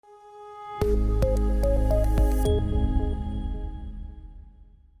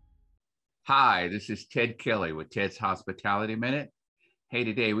Hi, this is Ted Kelly with Ted's Hospitality Minute. Hey,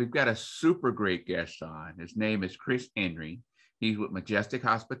 today we've got a super great guest on. His name is Chris Henry. He's with Majestic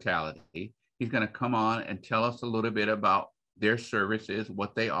Hospitality. He's going to come on and tell us a little bit about their services,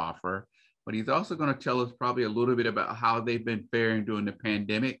 what they offer, but he's also going to tell us probably a little bit about how they've been faring during the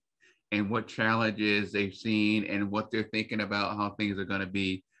pandemic and what challenges they've seen and what they're thinking about how things are going to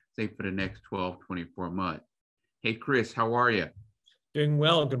be, say, for the next 12, 24 months. Hey, Chris, how are you? Doing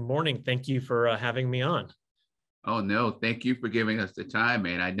well. Good morning. Thank you for having me on. Oh, no, thank you for giving us the time,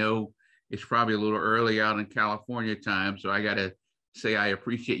 man. I know it's probably a little early out in California time, so I got to say I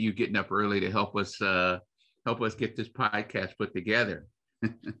appreciate you getting up early to help us get this podcast put together.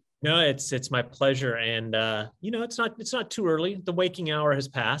 No, it's my pleasure, and it's not too early. The waking hour has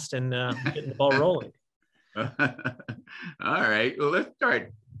passed, and getting the ball rolling. All right, well, let's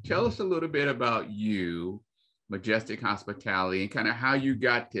start. Tell us a little bit about you, Majestic Hospitality, and kind of how you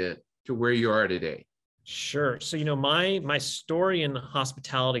got to where you are today. Sure. So, my story in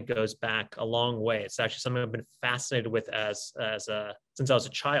hospitality goes back a long way. It's actually something I've been fascinated with since I was a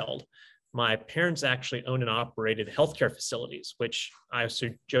child. My parents actually owned and operated healthcare facilities, which I also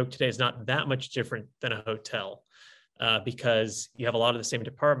joke today is not that much different than a hotel, because you have a lot of the same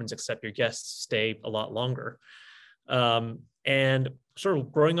departments, except your guests stay a lot longer. And sort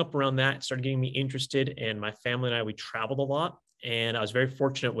of growing up around that started getting me interested, and my family and we traveled a lot. And I was very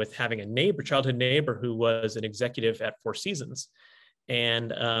fortunate with having a childhood neighbor who was an executive at Four Seasons.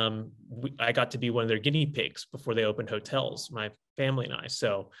 And I got to be one of their guinea pigs before they opened hotels, my family and I.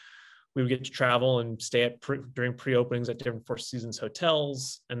 So we would get to travel and stay during pre-openings at different Four Seasons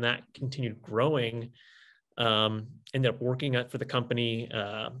hotels. And that continued growing. Ended up working for the company,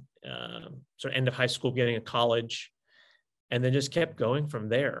 sort of end of high school, beginning of college. And then just kept going from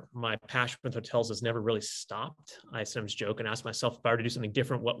there. My passion with hotels has never really stopped. I sometimes joke and ask myself, if I were to do something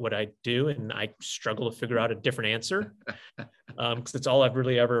different, what would I do? And I struggle to figure out a different answer, because it's all I've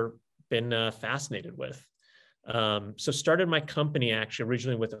really ever been fascinated with. So started my company actually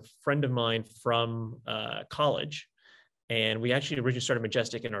originally with a friend of mine from college. And we actually originally started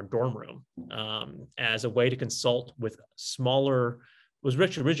Majestic in our dorm room as a way to consult with smaller, was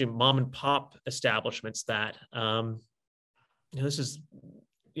originally mom and pop establishments that, this is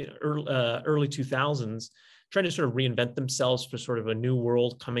early 2000s, trying to sort of reinvent themselves for sort of a new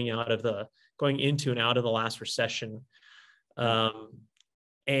world going into and out of the last recession.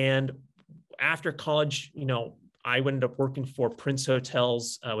 And after college, I ended up working for Prince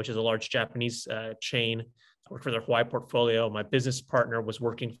Hotels, which is a large Japanese chain. I worked for their Hawaii portfolio. My business partner was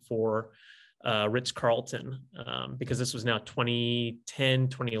working for Ritz-Carlton, because this was now 2010,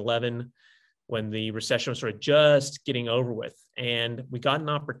 2011. When the recession was sort of just getting over with. And we got an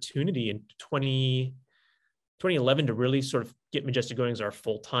opportunity in 2011 to really sort of get Majestic going as our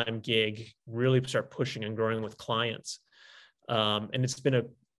full-time gig, really start pushing and growing with clients. And it's been a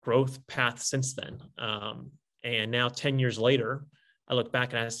growth path since then. And now 10 years later, I look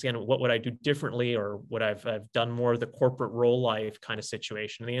back and I ask, what would I do differently, or would I've done more of the corporate role life kind of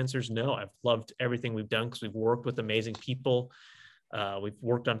situation? And the answer is no. I've loved everything we've done because we've worked with amazing people. We've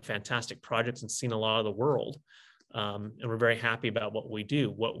worked on fantastic projects and seen a lot of the world. And we're very happy about what we do.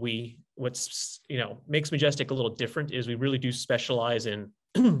 What's makes Majestic a little different is we really do specialize in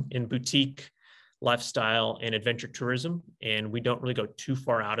in boutique lifestyle and adventure tourism. And we don't really go too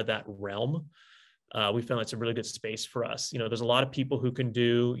far out of that realm. We found that's a really good space for us. There's a lot of people who can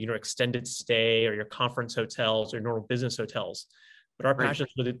do, extended stay or your conference hotels or normal business hotels, but our passion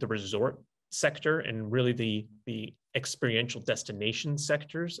is really the resort sector and really the experiential destination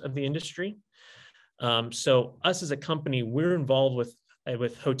sectors of the industry. So us as a company, we're involved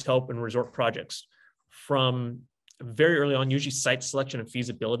with hotel and resort projects from very early on, usually site selection and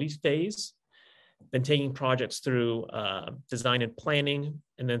feasibility phase, then taking projects through design and planning,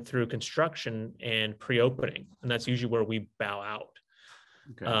 and then through construction and pre-opening. And that's usually where we bow out.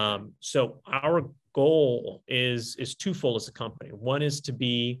 Okay. So our goal is twofold as a company. One is to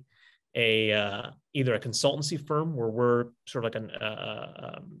be either a consultancy firm where we're sort of like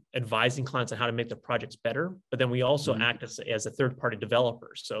advising clients on how to make their projects better, but then we also act as a third-party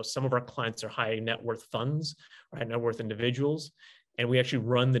developer. So some of our clients are high net worth funds or high net worth individuals, and we actually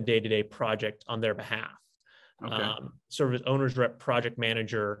run the day-to-day project on their behalf. Okay. Sort of as owner's rep, project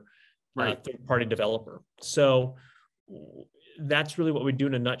manager, third-party developer. So that's really what we do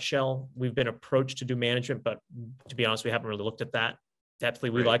in a nutshell. We've been approached to do management, but to be honest, we haven't really looked at that.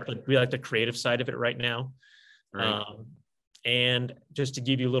 Definitely, we like the creative side of it right now. Right. And just to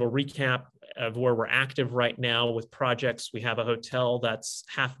give you a little recap of where we're active right now with projects, we have a hotel that's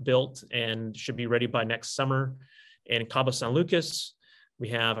half built and should be ready by next summer in Cabo San Lucas. We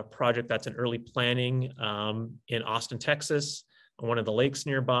have a project that's in early planning in Austin, Texas, on one of the lakes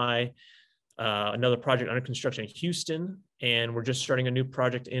nearby. Another project under construction in Houston, and we're just starting a new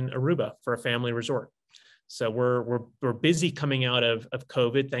project in Aruba for a family resort. So we're busy coming out of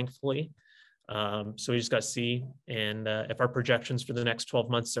COVID, thankfully. So we just got to see and if our projections for the next 12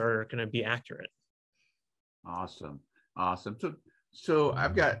 months are going to be accurate. Awesome. So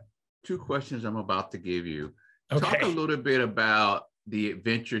I've got two questions I'm about to give you. Okay. Talk a little bit about the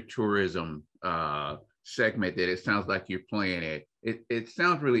adventure tourism segment that it sounds like you're playing at. It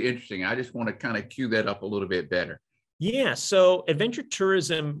sounds really interesting. I just want to kind of cue that up a little bit better. Yeah. So adventure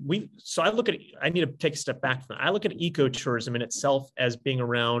tourism, I need to take a step back from that. I look at ecotourism in itself as being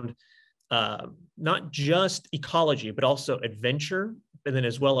around not just ecology, but also adventure, and then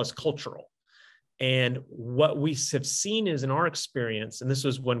as well as cultural. And what we have seen is in our experience, and this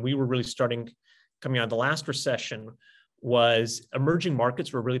was when we were really coming out of the last recession, was emerging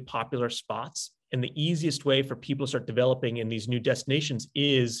markets were really popular spots. And the easiest way for people to start developing in these new destinations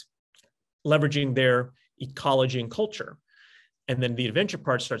is leveraging their ecology and culture. And then the adventure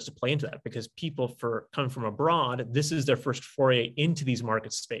part starts to play into that, because people coming from abroad, this is their first foray into these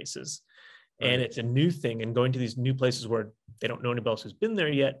market spaces. Right. And it's a new thing, and going to these new places where they don't know anybody else who's been there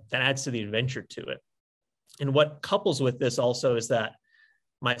yet, that adds to the adventure to it. And what couples with this also is that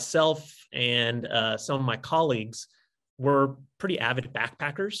myself and some of my colleagues were pretty avid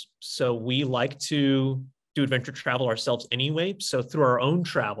backpackers. So we like to do adventure travel ourselves anyway. So through our own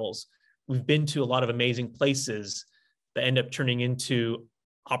travels, we've been to a lot of amazing places that end up turning into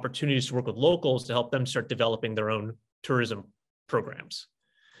opportunities to work with locals to help them start developing their own tourism programs.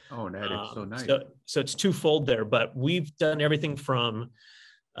 Oh, that is so nice. So it's twofold there, but we've done everything from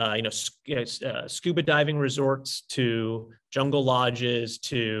scuba diving resorts to jungle lodges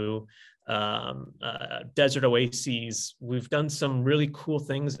to desert oases. We've done some really cool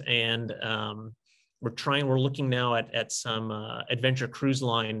things, and we're looking now at some adventure cruise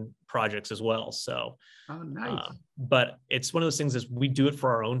line projects as well. So, oh, nice. But it's one of those things is we do it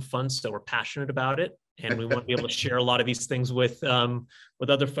for our own fun, so we're passionate about it, and we want to be able to share a lot of these things with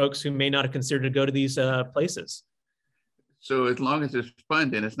other folks who may not have considered to go to these places. So as long as it's fun,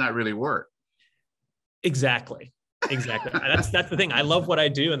 then it's not really work. Exactly. That's the thing. I love what I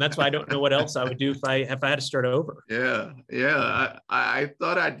do, and that's why I don't know what else I would do if I had to start over. Yeah. I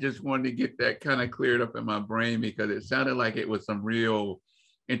thought I just wanted to get that kind of cleared up in my brain, because it sounded like it was some real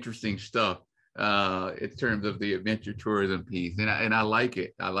interesting stuff in terms of the adventure tourism piece, and I like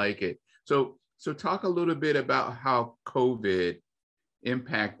it. So talk a little bit about how COVID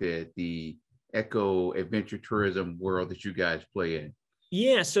impacted the eco adventure tourism world that you guys play in.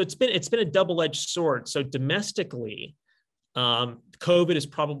 Yeah, so it's been a double-edged sword. So domestically, COVID is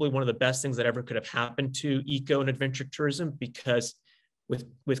probably one of the best things that ever could have happened to eco and adventure tourism, because with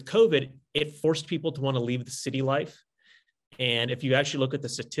COVID, it forced people to want to leave the city life. And if you actually look at the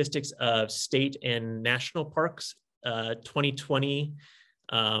statistics of state and national parks, 2020,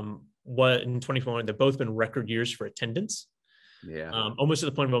 what in 2021, they've both been record years for attendance. Yeah. Almost to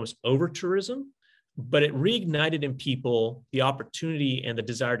the point of almost over tourism. But it reignited in people the opportunity and the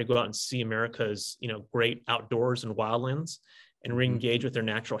desire to go out and see America's, great outdoors and wildlands, and re-engage with their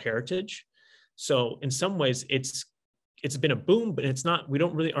natural heritage. So in some ways, it's been a boom, but it's not. We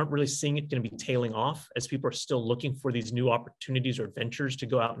aren't really seeing it going to be tailing off, as people are still looking for these new opportunities or adventures to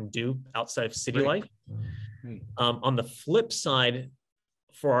go out and do outside of city life. Right. On the flip side,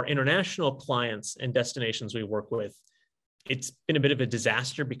 for our international clients and destinations we work with, it's been a bit of a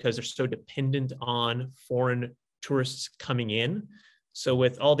disaster because they're so dependent on foreign tourists coming in. So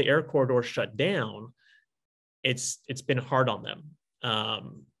with all the air corridors shut down, it's been hard on them.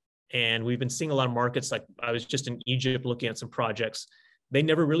 And we've been seeing a lot of markets, like I was just in Egypt looking at some projects. They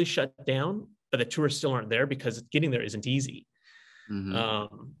never really shut down, but the tourists still aren't there because getting there isn't easy.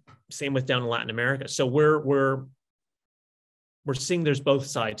 Same with down in Latin America. So we're seeing there's both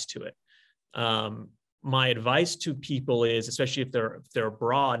sides to it. My advice to people is, especially if they're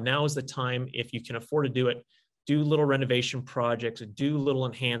abroad, now is the time, if you can afford to do it, do little renovation projects, do little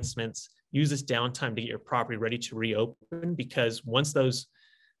enhancements, use this downtime to get your property ready to reopen, because once those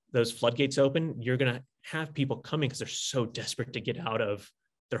floodgates open, you're going to have people coming because they're so desperate to get out of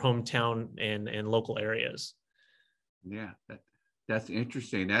their hometown and local areas. Yeah, that's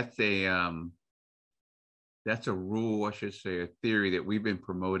interesting. That's a rule, I should say, a theory that we've been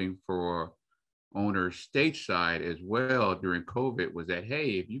promoting for owners stateside as well during COVID, was that,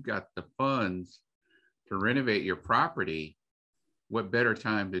 hey, if you got the funds to renovate your property, what better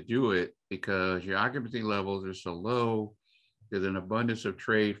time to do it, because your occupancy levels are so low. There's an abundance of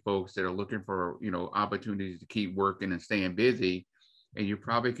trade folks that are looking for, opportunities to keep working and staying busy. and you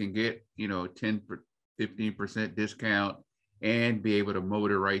probably can get, 15% discount and be able to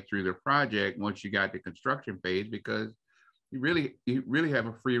motor right through the project once you got the construction phase, because you really have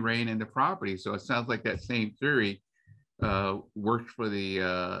a free reign in the property. So it sounds like that same theory works for the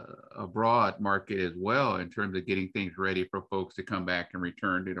abroad market as well, in terms of getting things ready for folks to come back and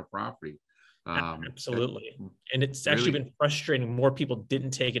return to the property. Absolutely. And it's actually really, been frustrating. More people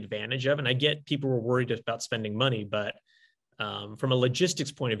didn't take advantage of, and I get people were worried about spending money, but from a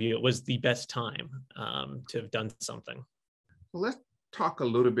logistics point of view, it was the best time to have done something. well, let's talk a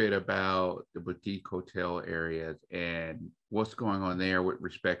little bit about the boutique hotel areas and what's going on there with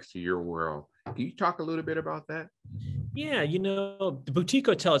respects to your world. Can you talk a little bit about that? Yeah, the boutique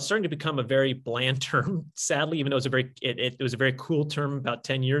hotel is starting to become a very bland term. Sadly, even though it was a very cool term about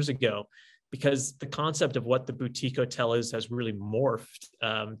 10 years ago, because the concept of what the boutique hotel is has really morphed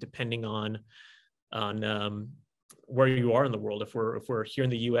depending on where you are in the world. If we're here in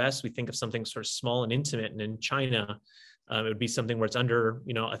the U.S., we think of something sort of small and intimate, and in China, it would be something where it's under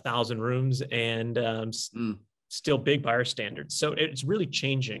 1,000 rooms and still big by our standards. So it's really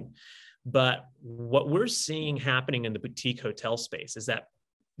changing. But what we're seeing happening in the boutique hotel space is that,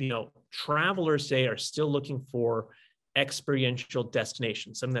 travelers today are still looking for experiential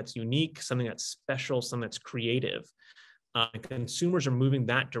destinations, something that's unique, something that's special, something that's creative. Consumers are moving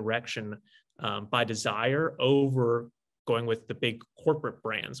that direction by desire over going with the big corporate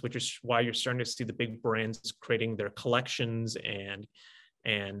brands, which is why you're starting to see the big brands creating their collections and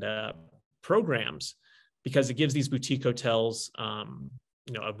programs, because it gives these boutique hotels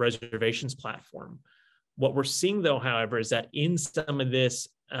a reservations platform. What we're seeing, though, however, is that in some of this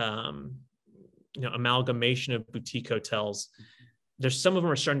amalgamation of boutique hotels, there's some of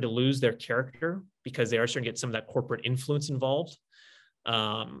them are starting to lose their character because they are starting to get some of that corporate influence involved.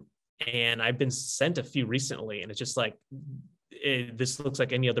 And I've been sent a few recently, and it's just like, this looks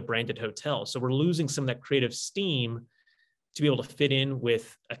like any other branded hotel. So we're losing some of that creative steam to be able to fit in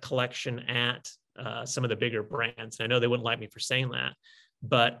with a collection at some of the bigger brands. And I know they wouldn't like me for saying that,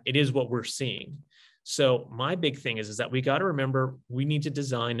 but it is what we're seeing. So my big thing is that we got to remember we need to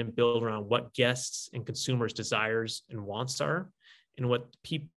design and build around what guests and consumers' desires and wants are. And what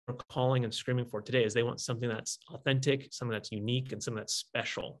people are calling and screaming for today is they want something that's authentic, something that's unique, and something that's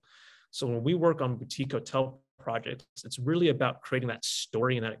special. So when we work on boutique hotel projects, it's really about creating that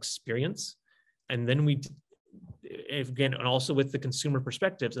story and that experience. And then again, and also with the consumer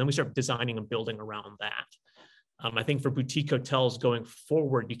perspectives, and then we start designing and building around that. I think for boutique hotels going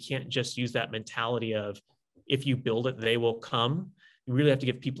forward, you can't just use that mentality of, if you build it, they will come. You really have to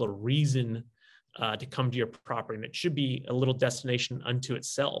give people a reason to come to your property. And it should be a little destination unto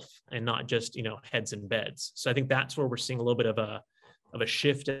itself and not just, heads and beds. So I think that's where we're seeing a little bit of a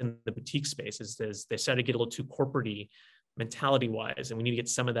shift in the boutique space, is they started to get a little too corporate-y mentality wise. And we need to get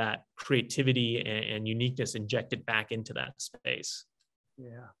some of that creativity and uniqueness injected back into that space.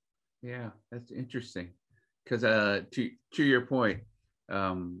 Yeah, that's interesting. Because to your point,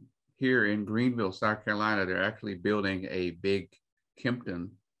 here in Greenville, South Carolina, they're actually building a big Kimpton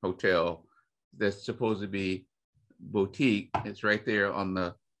hotel that's supposed to be boutique. It's right there on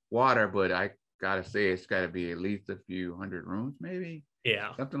the water, but I gotta say it's got to be at least a few hundred rooms, maybe.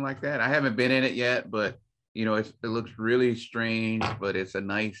 Yeah, something like that. I haven't been in it yet, but it looks really strange, but it's a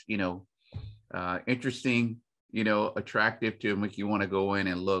nice, interesting, attractive to make you want to go in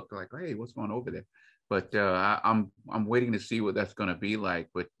and look like, hey, what's going over there? But I'm waiting to see what that's going to be like.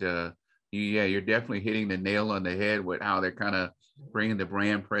 But you're definitely hitting the nail on the head with how they're kind of bringing the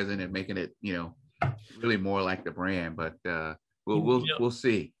brand present and making it, really more like the brand. But we'll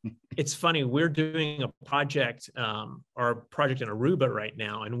see. It's funny. We're doing a project, our project in Aruba right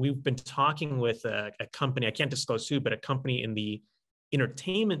now, and we've been talking with a company. I can't disclose who, but a company in the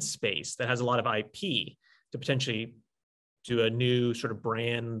entertainment space that has a lot of IP to potentially do a new sort of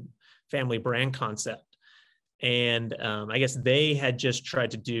family brand concept. And I guess they had just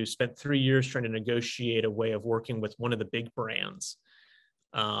spent 3 years trying to negotiate a way of working with one of the big brands.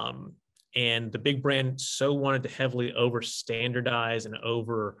 And the big brand so wanted to heavily over standardize and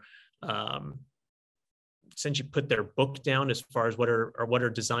essentially put their book down as far as what our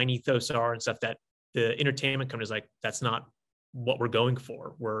design ethos are and stuff, that the entertainment company is like, that's not what we're going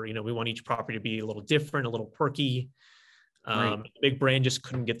for. We want each property to be a little different, a little quirky. Right. Big brand just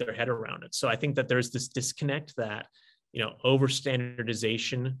couldn't get their head around it. So I think that there's this disconnect that, over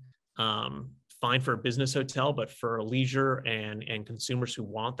standardization, fine for a business hotel, but for leisure and consumers who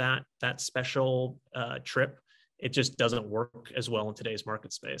want that special trip, it just doesn't work as well in today's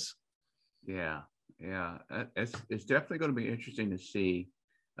market space. Yeah. It's definitely going to be interesting to see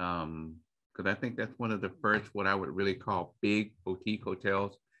because I think that's one of the first what I would really call big boutique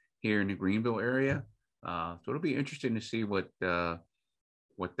hotels here in the Greenville area. So it'll be interesting to see what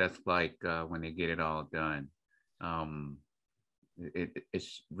that's like when they get it all done. Um,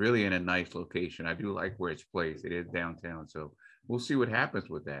 it's really in a nice location. I do like where it's placed. It is downtown, so we'll see what happens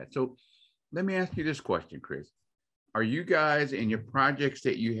with that. So let me ask you this question, Chris. Are you guys in your projects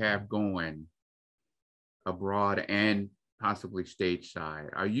that you have going abroad and possibly stateside,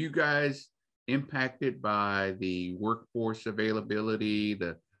 are you guys impacted by the workforce availability,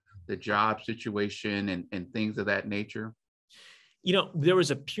 the job situation and things of that nature? There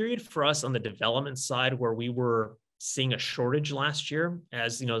was a period for us on the development side where we were seeing a shortage last year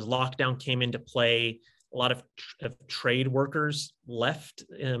as, as lockdown came into play. A lot of trade workers left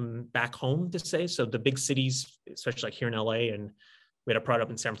back home to say. So the big cities, especially like here in LA, and we had a product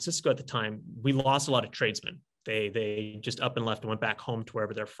up in San Francisco at the time, we lost a lot of tradesmen. They just up and left and went back home to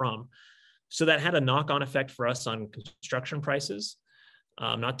wherever they're from. So that had a knock-on effect for us on construction prices.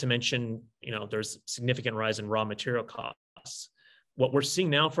 Not to mention, there's significant rise in raw material costs. What we're seeing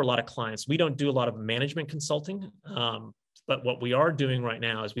now for a lot of clients, we don't do a lot of management consulting, but what we are doing right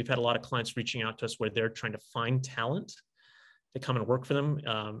now is we've had a lot of clients reaching out to us where they're trying to find talent to come and work for them.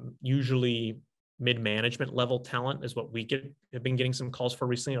 Usually mid-management level talent is what we have been getting some calls for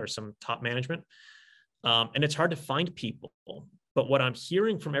recently, or some top management. And it's hard to find people. But what I'm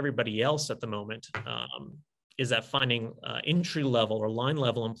hearing from everybody else at the moment is that finding entry level or line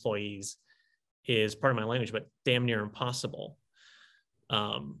level employees is, part of my language, but damn near impossible.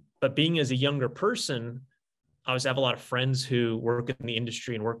 But being as a younger person, I always have a lot of friends who work in the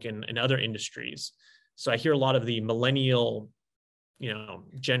industry and work in other industries. So I hear a lot of the millennial,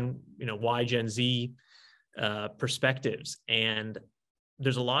 Gen Y, Gen Z perspectives. And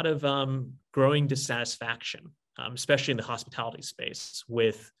there's a lot of growing dissatisfaction, especially in the hospitality space,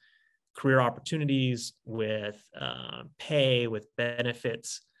 with career opportunities, with pay, with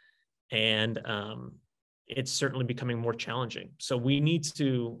benefits. And it's certainly becoming more challenging. So we need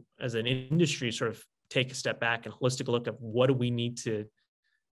to, as an industry, sort of take a step back and holistic look at what do we need to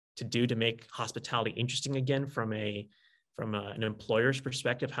do to make hospitality interesting again from an employer's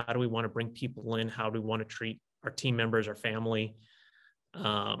perspective. How do we want to bring people in? How do we want to treat our team members, our family?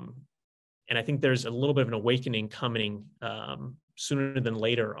 And I think there's a little bit of an awakening coming sooner than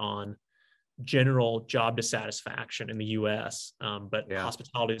later on general job dissatisfaction in the US. But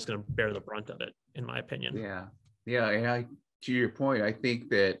hospitality is going to bear the brunt of it, in my opinion. Yeah. And to your point, I think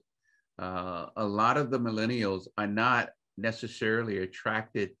that a lot of the millennials are not necessarily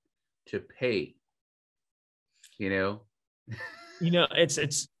attracted to pay,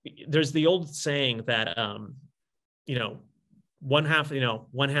 it's there's the old saying that one half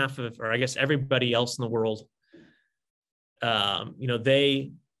of, or I guess everybody else in the world,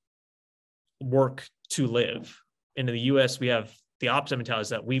 they work to live. And in the US, we have the opposite mentality, is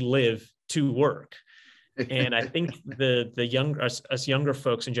that we live to work. And I think us younger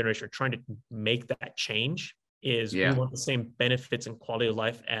folks in generation are trying to make that change. We want the same benefits and quality of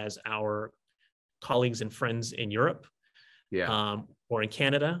life as our colleagues and friends in Europe, or in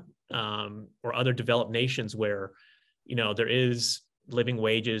Canada, or other developed nations where, there is living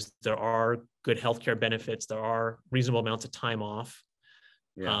wages, there are good healthcare benefits, there are reasonable amounts of time off.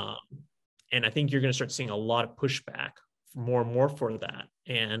 And I think you're going to start seeing a lot of pushback more and more for that.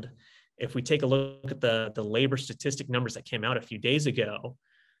 And if we take a look at the labor statistic numbers that came out a few days ago,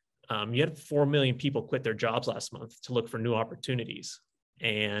 you had 4 million people quit their jobs last month to look for new opportunities.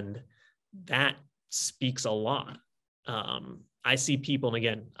 And that speaks a lot. I see people, and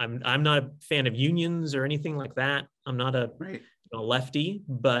again, I'm not a fan of unions or anything like that. I'm not a lefty,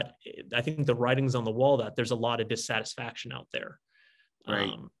 but I think the writing's on the wall that there's a lot of dissatisfaction out there.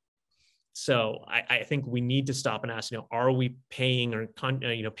 So I think we need to stop and ask, are we paying our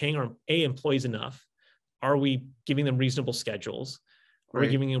employees enough? Are we giving them reasonable schedules? Are we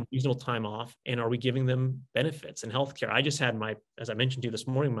giving them reasonable time off? And are we giving them benefits and healthcare? I just had as I mentioned to you this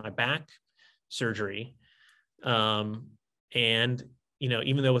morning, my back surgery. And,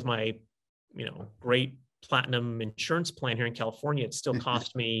 even though with my, great platinum insurance plan here in California, it still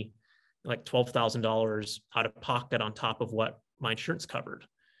cost me like $12,000 out of pocket on top of what my insurance covered.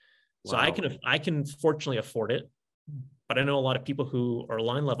 So I can fortunately afford it, but I know a lot of people who are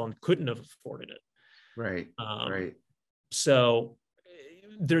line level and couldn't have afforded it. So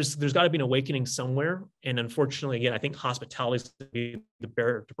there's got to be an awakening somewhere. And unfortunately, again, I think hospitality is the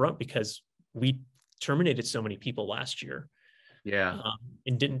bearer to brunt because we terminated so many people last year.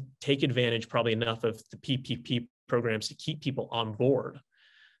 And didn't take advantage probably enough of the PPP programs to keep people on board,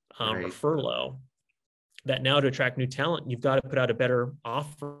 or furlough. that now to attract new talent, you've got to put out a better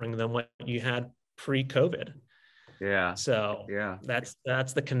offering than what you had pre-COVID. Yeah. So Yeah.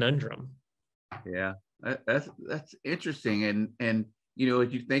 that's the conundrum. Yeah. That's interesting. And you know,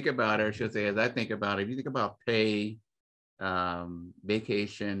 as you think about it, I should say, as I think about it, if you think about pay,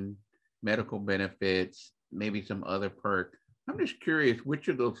 vacation, medical benefits, maybe some other perk, I'm just curious which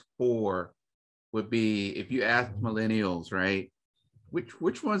of those four would be, if you ask millennials, right?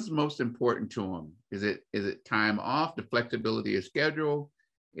 Which one's most important to them? Is it time off, the flexibility of schedule?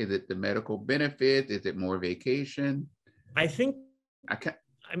 Is it the medical benefit? Is it more vacation? I think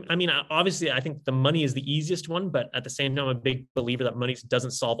I mean, obviously, I think the money is the easiest one, but at the same time, I'm a big believer that money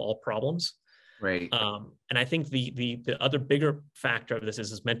doesn't solve all problems. Right. And I think the other bigger factor of this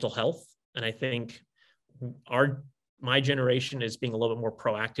is mental health. And I think my generation is being a little bit more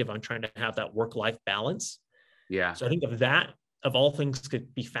proactive on trying to have that work-life balance. Yeah. So I think of all things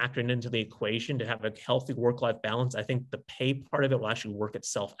could be factored into the equation to have a healthy work-life balance. I think the pay part of it will actually work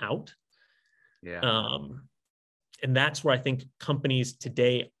itself out. Yeah. And that's where I think companies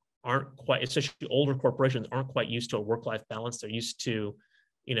today aren't quite, especially older corporations, aren't quite used to a work-life balance. They're used to,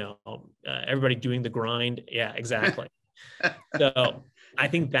 everybody doing the grind. Yeah, exactly. So I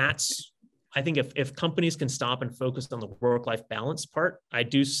think if companies can stop and focus on the work-life balance part, I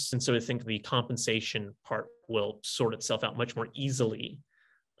do sincerely think the compensation part will sort itself out much more easily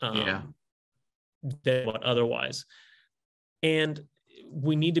than what otherwise. And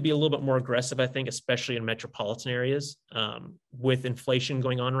we need to be a little bit more aggressive, I think, especially in metropolitan areas with inflation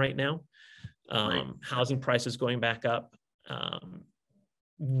going on right now, housing prices going back up.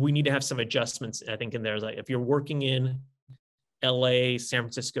 We need to have some adjustments, I think, in there. Like if you're working in LA, San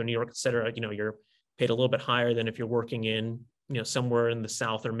Francisco, New York, et cetera, you're paid a little bit higher than if you're working in, somewhere in the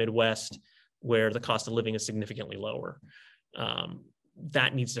South or Midwest where the cost of living is significantly lower.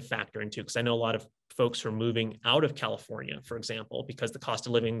 That needs to factor into, because I know a lot of folks are moving out of California, for example, because the cost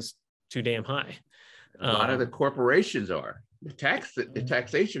of living's too damn high. A lot of the corporations are. The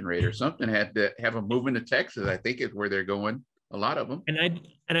taxation rate or something had to have them moving to Texas, I think is where they're going. A lot of them.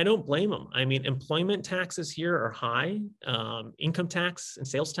 And I don't blame them. I mean, employment taxes here are high. Income tax and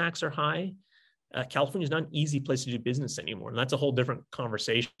sales tax are high. California is not an easy place to do business anymore. And that's a whole different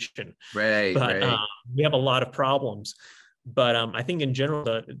conversation. Right. But we have a lot of problems. But I think in general,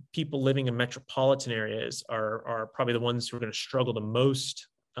 the people living in metropolitan areas are probably the ones who are going to struggle the most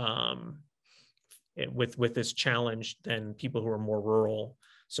with this challenge than people who are more rural,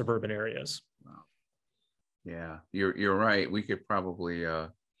 suburban areas. Wow. Yeah, you're right. We could probably go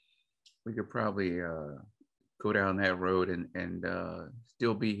down that road and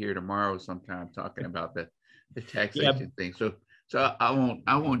still be here tomorrow sometime talking about the taxation thing. So I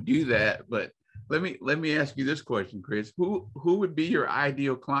won't do that. But let me ask you this question, Chris. Who would be your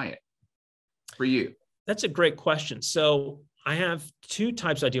ideal client for you? That's a great question. So I have two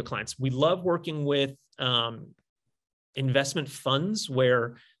types of ideal clients. We love working with investment funds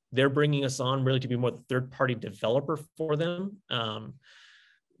where they're bringing us on really to be more the third-party developer for them.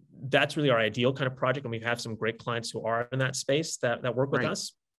 That's really our ideal kind of project. And we have some great clients who are in that space that work with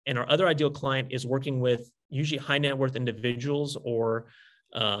us. And our other ideal client is working with usually high net worth individuals or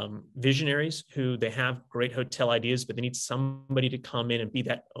visionaries who they have great hotel ideas, but they need somebody to come in and be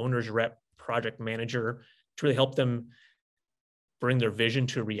that owner's rep, project manager to really help them bring their vision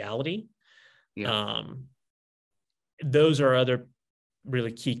to reality. Yeah. Those are other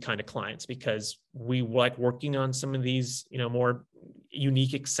really key kind of clients because we like working on some of these, more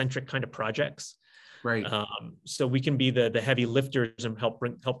unique, eccentric kind of projects. Right. So we can be the heavy lifters and help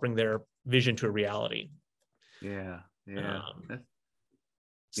bring their vision to a reality. Yeah.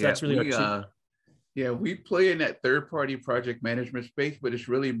 So that's really our two. We play in that third-party project management space, but it's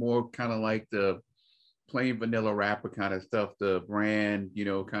really more kind of like the plain vanilla wrapper kind of stuff, the brand,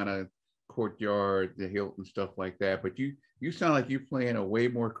 kind of Courtyard, the Hilton, stuff like that. But you sound like you play in a way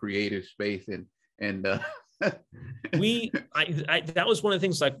more creative space and that was one of the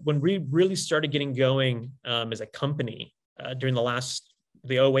things, like when we really started getting going as a company during the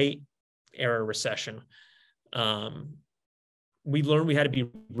 2008 era recession. We learned we had to be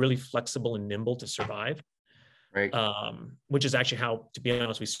really flexible and nimble to survive. Right. Which is actually how, to be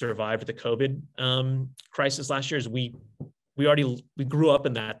honest, we survived the COVID crisis last year. Is we grew up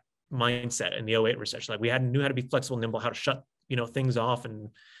in that mindset in the 2008 recession. Like we knew how to be flexible and nimble, how to shut things off and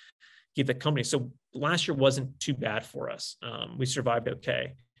keep the company. So last year wasn't too bad for us. We survived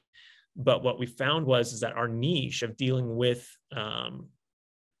okay. But what we found is that our niche of dealing with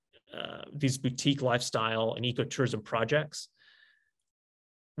these boutique lifestyle and ecotourism projects,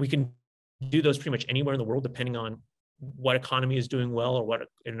 we can do those pretty much anywhere in the world, depending on what economy is doing well or what,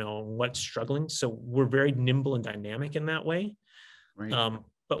 what's struggling. So we're very nimble and dynamic in that way. Right.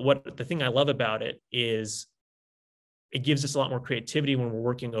 But the thing I love about it is it gives us a lot more creativity when we're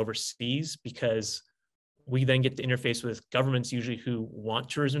working overseas, because we then get to interface with governments usually who want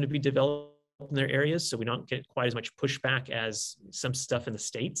tourism to be developed in their areas. So we don't get quite as much pushback as some stuff in the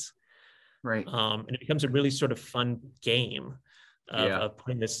States. Right. And it becomes a really sort of fun game of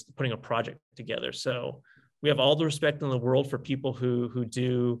putting a project together. So we have all the respect in the world for people who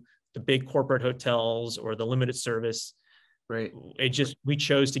do the big corporate hotels or the limited service. Right. We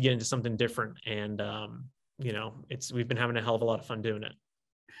chose to get into something different, and we've been having a hell of a lot of fun doing it.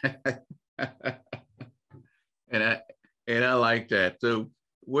 And I like that. So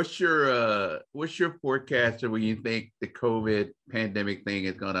what's your forecast of when you think the COVID pandemic thing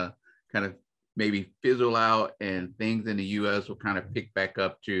is gonna kind of maybe fizzle out and things in the US will kind of pick back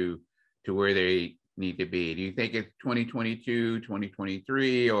up to where they need to be? Do you think it's 2022,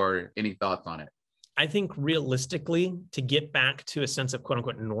 2023, or any thoughts on it? I think realistically, to get back to a sense of quote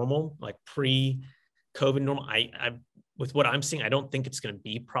unquote normal, like pre-COVID normal, I with what I'm seeing, I don't think it's going to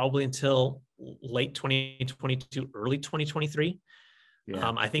be probably until late 2022, early 2023.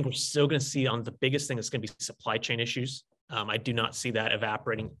 Yeah. I think we're still going to see on the biggest thing that's going to be supply chain issues. I do not see that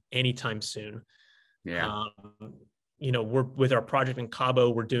evaporating anytime soon. Yeah. We're with our project in Cabo,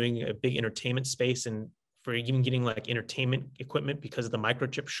 we're doing a big entertainment space, and for even getting like entertainment equipment because of the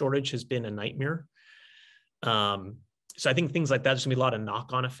microchip shortage has been a nightmare. So I think things like that, there's gonna be a lot of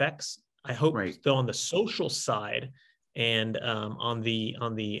knock-on effects. I hope though on the social side and on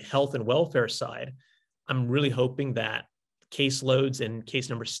the health and welfare side, I'm really hoping that caseloads and case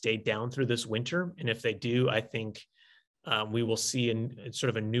numbers stay down through this winter. And if they do, I think we will see a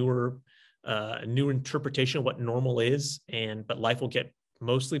sort of a newer interpretation of what normal is, but life will get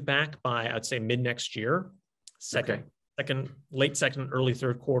mostly back by, I'd say, mid next year, late second, early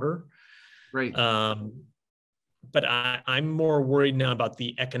third quarter. Right. But I'm more worried now about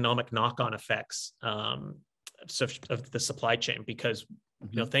the economic knock-on effects of the supply chain, because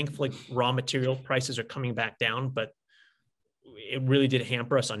thankfully raw material prices are coming back down, but it really did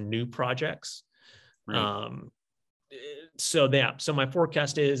hamper us on new projects. Right. So my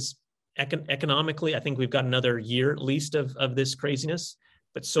forecast is economically, I think we've got another year at least of this craziness,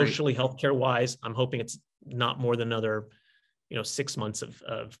 but socially, healthcare wise, I'm hoping it's not more than another 6 months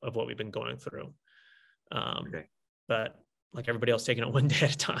of what we've been going through. But like everybody else, taking it one day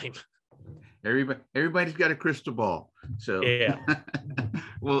at a time. Everybody's got a crystal ball. So yeah.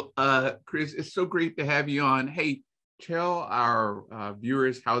 Well, Chris, it's so great to have you on. Hey, tell our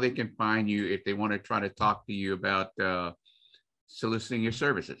viewers how they can find you if they want to try to talk to you about soliciting your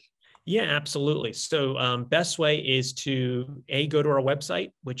services. Yeah, absolutely. So best way is to go to our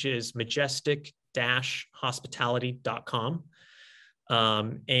website, which is majestic-hospitality.com.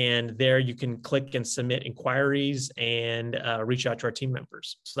 And there you can click and submit inquiries and reach out to our team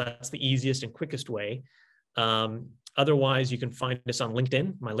members. So that's the easiest and quickest way. Otherwise, you can find us on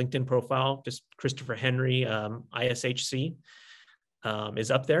LinkedIn. My LinkedIn profile, just Christopher Henry, ISHC,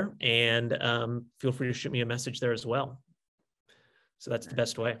 is up there. And feel free to shoot me a message there as well. So that's the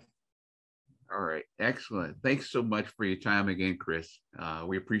best way. All right. Excellent. Thanks so much for your time again, Chris.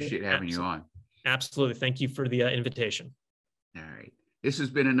 We appreciate having you on. Absolutely. Thank you for the invitation. All right. This has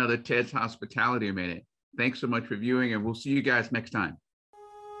been another Ted's Hospitality Minute. Thanks so much for viewing, and we'll see you guys next time.